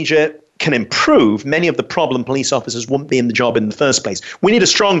procedure can improve, many of the problem police officers wouldn't be in the job in the first place. We need a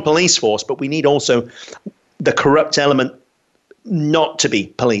strong police force, but we need also the corrupt element not to be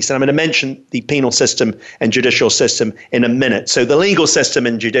policed. And I'm going to mention the penal system and judicial system in a minute. So the legal system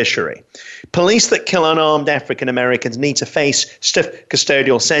and judiciary. Police that kill unarmed African Americans need to face stiff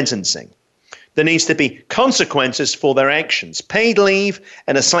custodial sentencing. There needs to be consequences for their actions. Paid leave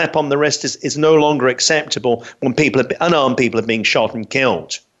and a slap on the wrist is no longer acceptable when unarmed people are being shot and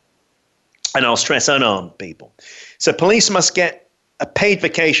killed. And I'll stress unarmed people. So police must get a paid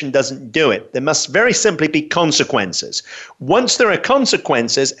vacation doesn't do it. There must very simply be consequences. Once there are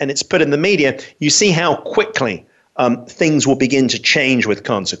consequences and it's put in the media, you see how quickly things will begin to change with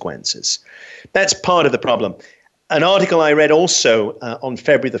consequences. That's part of the problem. An article I read also on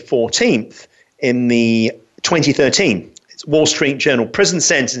February the 14th in the 2013 Wall Street Journal, prison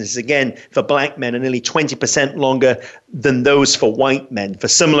sentences again for black men are nearly 20% longer than those for white men for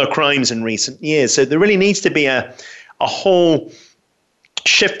similar crimes in recent years. So there really needs to be a whole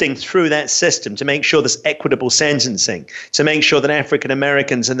shifting through that system to make sure there's equitable sentencing, to make sure that African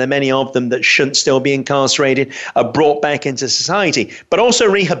Americans, and there are many of them that shouldn't still be incarcerated, are brought back into society, but also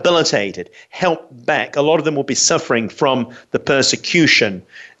rehabilitated, helped back. A lot of them will be suffering from the persecution,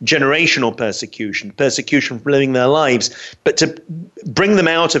 generational persecution for living their lives, but to bring them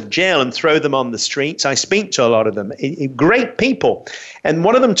out of jail and throw them on the streets. I speak to a lot of them, great people. And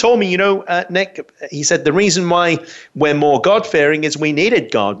one of them told me, Nick, he said, the reason why we're more God-fearing is we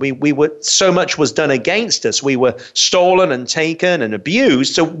needed God. We were, so much was done against us. We were stolen and taken and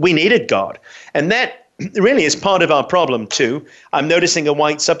abused, so we needed God. And that really is part of our problem too. I'm noticing a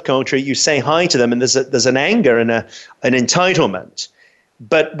white subculture, you say hi to them and there's an anger and an entitlement.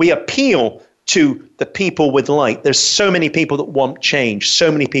 But we appeal to the people with light. There's so many people that want change.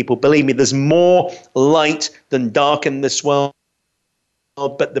 So many people, believe me, there's more light than dark in this world.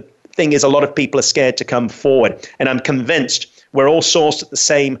 But the thing is, a lot of people are scared to come forward. And I'm convinced we're all sourced at the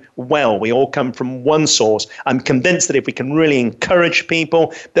same well. We all come from one source. I'm convinced that if we can really encourage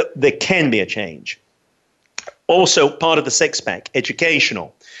people, that there can be a change. Also, part of the six-pack,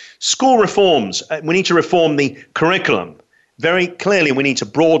 educational. School reforms. We need to reform the curriculum. Very clearly, we need to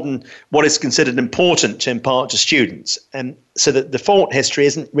broaden what is considered important to impart to students. And so that the default history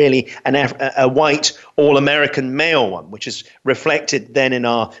isn't really a white, all-American male one, which is reflected then in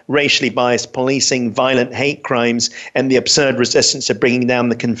our racially biased policing, violent hate crimes, and the absurd resistance to bringing down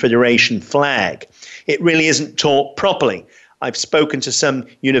the Confederation flag. It really isn't taught properly. I've spoken to some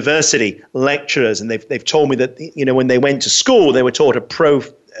university lecturers, and they've told me that, when they went to school, they were taught a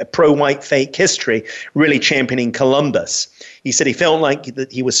pro-white fake history, really championing Columbus. He said he felt like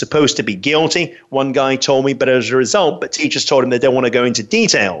that he was supposed to be guilty, one guy told me, but as a result, teachers told him they don't want to go into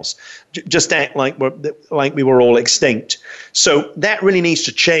details, just act like we were all extinct. So that really needs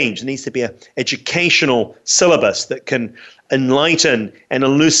to change. There needs to be an educational syllabus that can enlighten and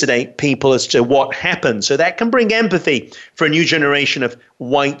elucidate people as to what happened. So that can bring empathy for a new generation of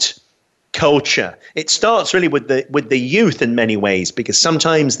white culture. It starts really with the youth in many ways, because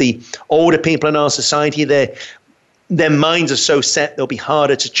sometimes the older people in our society, their minds are so set they'll be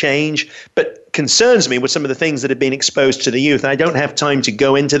harder to change. But concerns me with some of the things that have been exposed to the youth. I don't have time to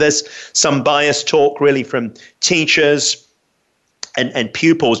go into this. Some biased talk really from teachers and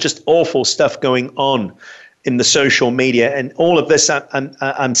pupils, just awful stuff going on in the social media. And all of this,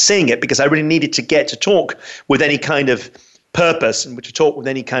 I'm seeing it because I really needed to get to talk with any kind of purpose and to talk with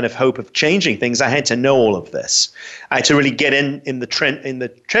any kind of hope of changing things. I had to know all of this. I had to really get in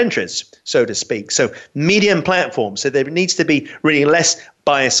the trenches, so to speak. So media and platforms. So there needs to be really less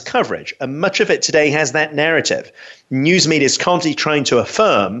biased coverage. And much of it today has that narrative. News media is constantly trying to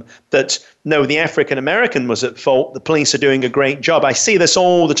affirm that, no, the African American was at fault. The police are doing a great job. I see this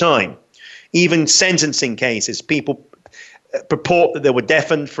all the time. Even sentencing cases, people purport that they were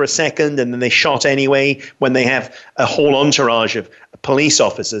deafened for a second and then they shot anyway, when they have a whole entourage of police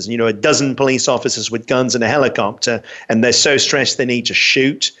officers, a dozen police officers with guns and a helicopter, and they're so stressed they need to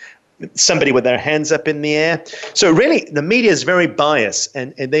shoot. somebody with their hands up in the air. So really, the media is very biased,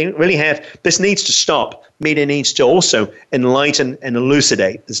 and they really have, this needs to stop. Media needs to also enlighten and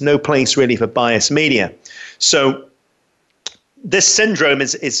elucidate. There's no place really for biased media. So this syndrome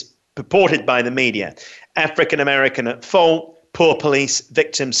is purported by the media. African American at fault, poor police,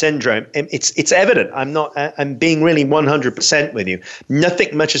 victim syndrome. It's evident. I'm being really 100% with you.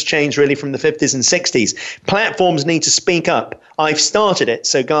 Nothing much has changed really from the 50s and 60s. Platforms need to speak up. I've started it.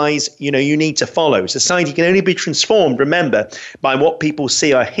 So guys, you need to follow. Society can only be transformed, remember, by what people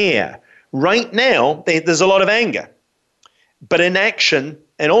see or hear. Right now, there's a lot of anger. But inaction,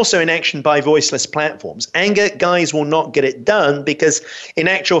 and also inaction by voiceless platforms. Anger, guys, will not get it done because, in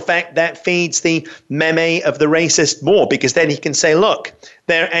actual fact, that feeds the meme of the racist more, because then he can say, look,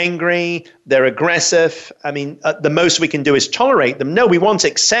 they're angry, they're aggressive. I mean, the most we can do is tolerate them. No, we want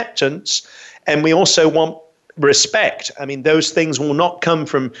acceptance, and we also want respect. I mean, those things will not come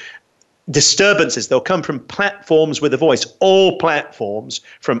from disturbances. They'll come from platforms with a voice, all platforms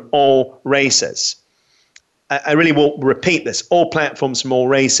from all races. I really will repeat this, all platforms from all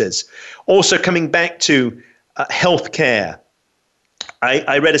races. Also coming back to healthcare,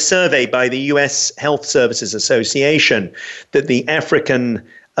 I read a survey by the U.S. Health Services Association that the African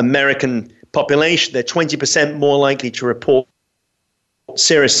American population, they're 20% more likely to report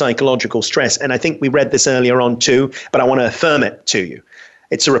serious psychological stress. And I think we read this earlier on too, but I want to affirm it to you.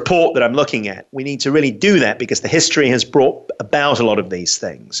 It's a report that I'm looking at. We need to really do that because the history has brought about a lot of these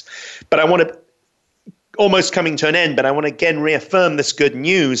things. But I want to, almost coming to an end, but I want to again reaffirm this good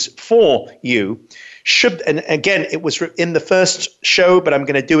news for you. And again, it was in the first show, but I'm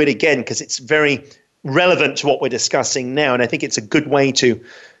going to do it again because it's very relevant to what we're discussing now. And I think it's a good way to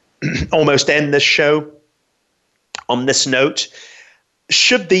almost end this show on this note.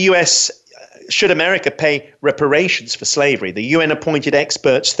 Should America pay reparations for slavery? The UN-appointed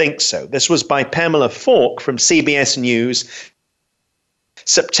experts think so. This was by Pamela Falk from CBS News,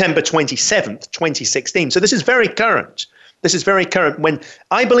 September 27th, 2016. So this is very current. This is very current.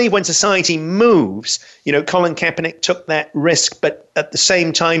 I believe when society moves, Colin Kaepernick took that risk, but at the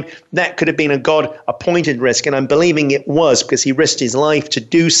same time, that could have been a God-appointed risk. And I'm believing it was because he risked his life to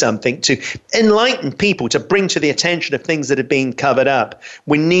do something, to enlighten people, to bring to the attention of things that have been covered up.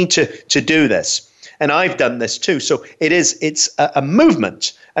 We need to do this. And I've done this too. So it's a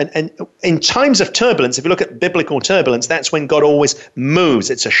movement. And in times of turbulence, if you look at biblical turbulence, that's when God always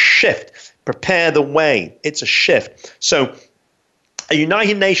moves. It's a shift. Prepare the way. It's a shift. So a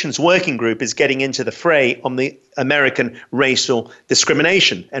United Nations working group is getting into the fray on the American racial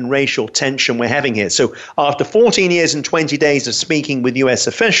discrimination and racial tension we're having here. So after 14 years and 20 days of speaking with U.S.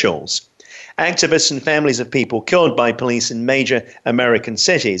 officials, activists and families of people killed by police in major American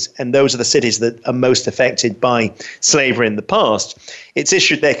cities, and those are the cities that are most affected by slavery in the past, it's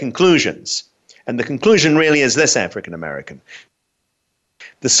issued their conclusions. And the conclusion really is this, African American.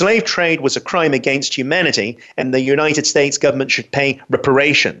 The slave trade was a crime against humanity, and the United States government should pay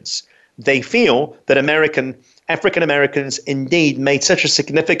reparations. They feel that African Americans indeed made such a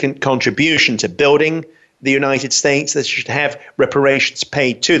significant contribution to building the United States that should have reparations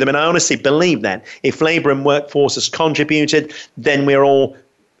paid to them. And I honestly believe that. If labor and workforce has contributed, then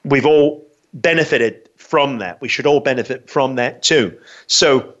we've all benefited from that. We should all benefit from that too.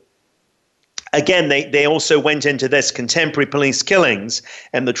 So again, they also went into this contemporary police killings,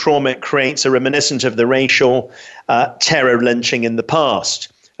 and the trauma it creates are reminiscent of the racial terror lynching in the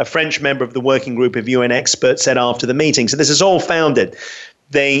past. A French member of the working group of UN experts said after the meeting, so this is all founded.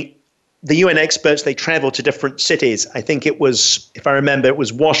 The UN experts, they traveled to different cities. I think it was, if I remember, it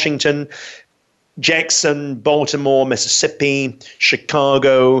was Washington, Jackson, Baltimore, Mississippi,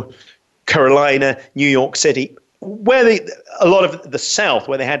 Chicago, Carolina, New York City, where a lot of the South,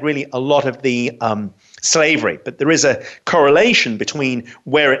 where they had really a lot of the slavery. But there is a correlation between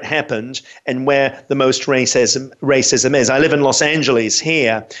where it happened and where the most racism is. I live in Los Angeles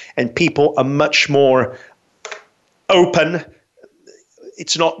here, and people are much more open.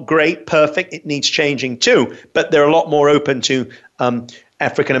 It's not great, perfect. It needs changing too, but they're a lot more open to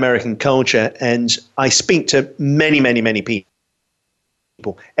African American culture. And I speak to many, many, many people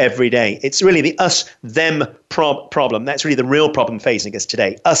every day. It's really the us-them problem. That's really the real problem facing us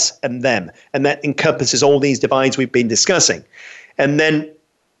today, us and them. And that encompasses all these divides we've been discussing. And then,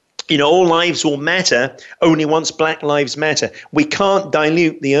 all lives will matter only once Black lives matter. We can't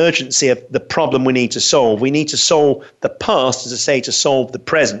dilute the urgency of the problem we need to solve. We need to solve the past, as I say, to solve the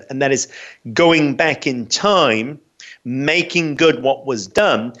present. And that is going back in time, making good what was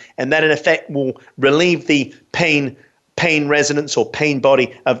done. And that, in effect, will relieve the pain pain resonance or pain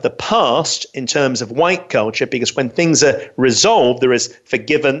body of the past in terms of white culture, because when things are resolved, there is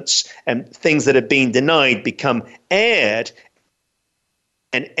forgiveness, and things that have been denied become aired.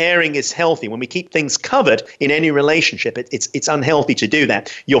 And airing is healthy. When we keep things covered in any relationship, it's unhealthy to do that.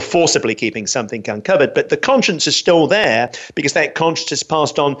 You're forcibly keeping something uncovered, but the conscience is still there because that conscience is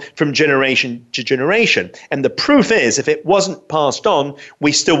passed on from generation to generation. And the proof is, if it wasn't passed on,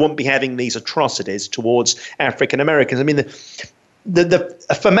 we still wouldn't be having these atrocities towards African Americans. I mean,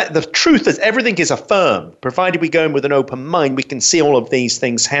 the truth is everything is affirmed. Provided we go in with an open mind, we can see all of these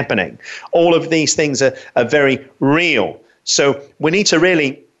things happening. All of these things are very real. So we need to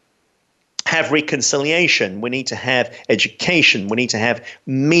really have reconciliation. We need to have education. We need to have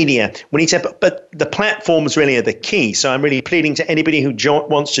media. We need to have, but the platforms really are the key. So I'm really pleading to anybody who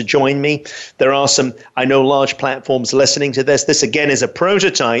wants to join me. There are some, I know, large platforms listening to this. This, again, is a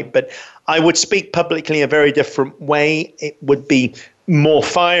prototype, but I would speak publicly a very different way. It would be more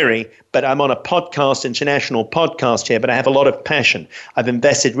fiery, but I'm on a podcast, international podcast here, but I have a lot of passion. I've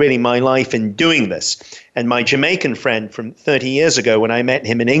invested really my life in doing this. And my Jamaican friend from 30 years ago, when I met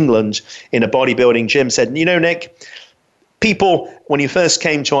him in England in a bodybuilding gym, said, you know, Nick, people, when you first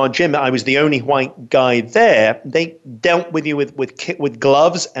came to our gym, I was the only white guy there. They dealt with you with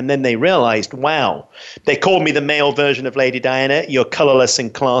gloves, and then they realized, wow, they called me the male version of Lady Diana. You're colorless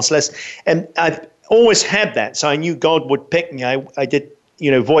and classless. And I've always had that. So I knew God would pick me. I did,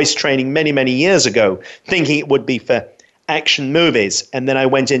 voice training many, many years ago, thinking it would be for action movies. And then I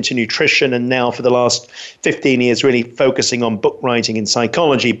went into nutrition, and now for the last 15 years, really focusing on book writing and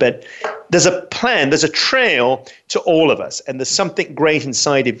psychology. But there's a plan, there's a trail to all of us, and there's something great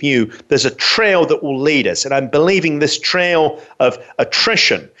inside of you. There's a trail that will lead us. And I'm believing this trail of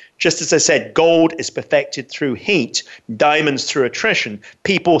attrition. Just as I said, gold is perfected through heat, diamonds through attrition,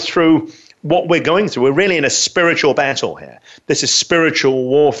 people through what we're going through. We're really in a spiritual battle here. This is spiritual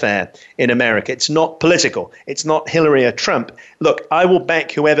warfare in America. It's not political. It's not Hillary or Trump. Look, I will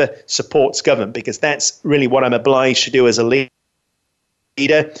back whoever supports government, because that's really what I'm obliged to do as a leader,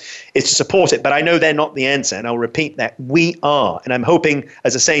 is to support it. But I know they're not the answer, and I'll repeat that. We are. And I'm hoping,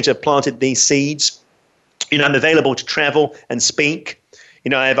 as a saint, I've planted these seeds. I'm available to travel and speak.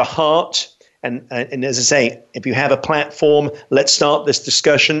 I have a heart. And as I say, if you have a platform, let's start this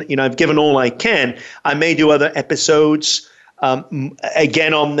discussion. I've given all I can. I may do other episodes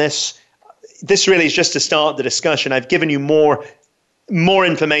again on this. This really is just to start the discussion. I've given you more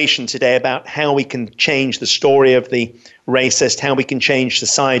information today about how we can change the story of the racist, how we can change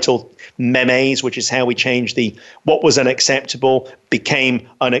societal memes, which is how we change what was unacceptable became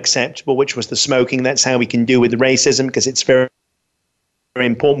unacceptable, which was the smoking. That's how we can do with racism, because it's very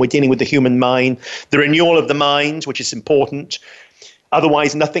important. We're dealing with the human mind, the renewal of the mind, which is important.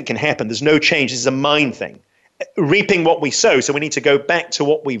 Otherwise, nothing can happen. There's no change. This is a mind thing. Reaping what we sow. So we need to go back to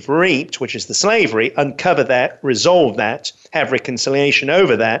what we've reaped, which is the slavery, uncover that, resolve that, have reconciliation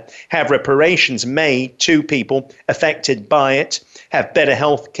over that, have reparations made to people affected by it, have better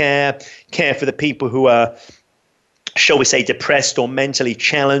health care for the people who are, shall we say, depressed or mentally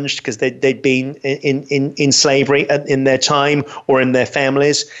challenged because they'd been in slavery in their time or in their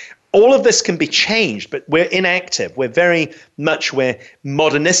families. All of this can be changed, but we're inactive. We're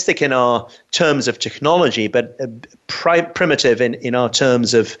modernistic in our terms of technology, but primitive in our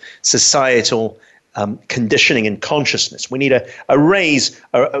terms of societal conditioning and consciousness. We need a raise,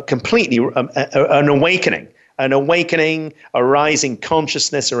 an awakening, a rising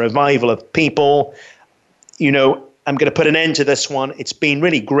consciousness, a revival of people. I'm going to put an end to this one. It's been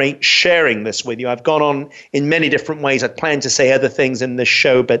really great sharing this with you. I've gone on in many different ways. I plan to say other things in this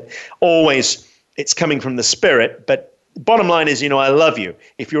show, but always it's coming from the spirit. But bottom line is, I love you.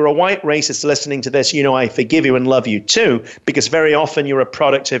 If you're a white racist listening to this, I forgive you and love you too, because very often you're a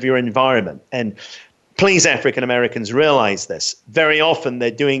product of your environment. And please, African Americans, realize this. Very often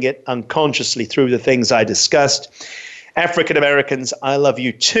they're doing it unconsciously through the things I discussed. African Americans, I love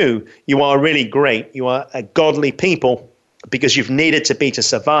you too. You are really great. You are a godly people because you've needed to be to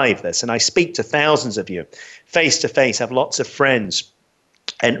survive this. And I speak to thousands of you face to face, have lots of friends.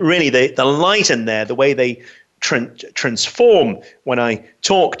 And really the light in there, the way they transform when I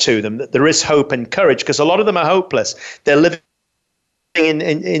talk to them, that there is hope and courage, because a lot of them are hopeless. They're living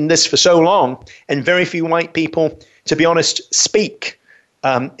in this for so long, and very few white people, to be honest, speak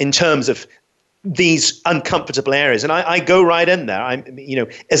in terms of these uncomfortable areas. And I go right in there.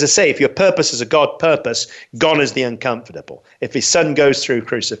 As I say, if your purpose is a God purpose, gone is the uncomfortable. If his son goes through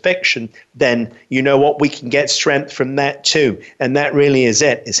crucifixion, then you know what? We can get strength from that too. And that really is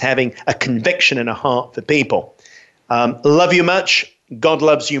having a conviction and a heart for people. Love you much. God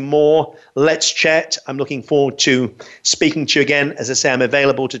loves you more. Let's chat. I'm looking forward to speaking to you again. As I say, I'm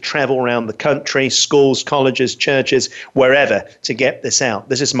available to travel around the country, schools, colleges, churches, wherever, to get this out.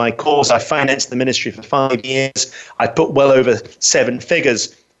 This is my cause. I financed the ministry for 5 years. I put well over seven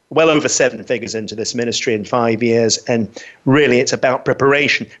figures into this ministry in 5 years. And really, it's about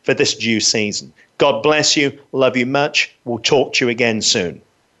preparation for this due season. God bless you. Love you much. We'll talk to you again soon.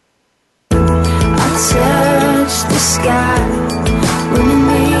 Touch the sky when the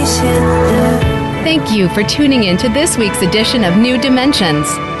knees hit the... Thank you for tuning in to this week's edition of New Dimensions.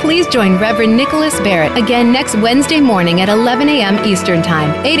 Please join Reverend Nicholas Barrett again next Wednesday morning at 11 a.m. Eastern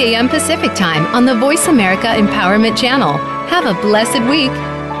Time, 8 a.m. Pacific Time on the Voice America Empowerment Channel. Have a blessed week.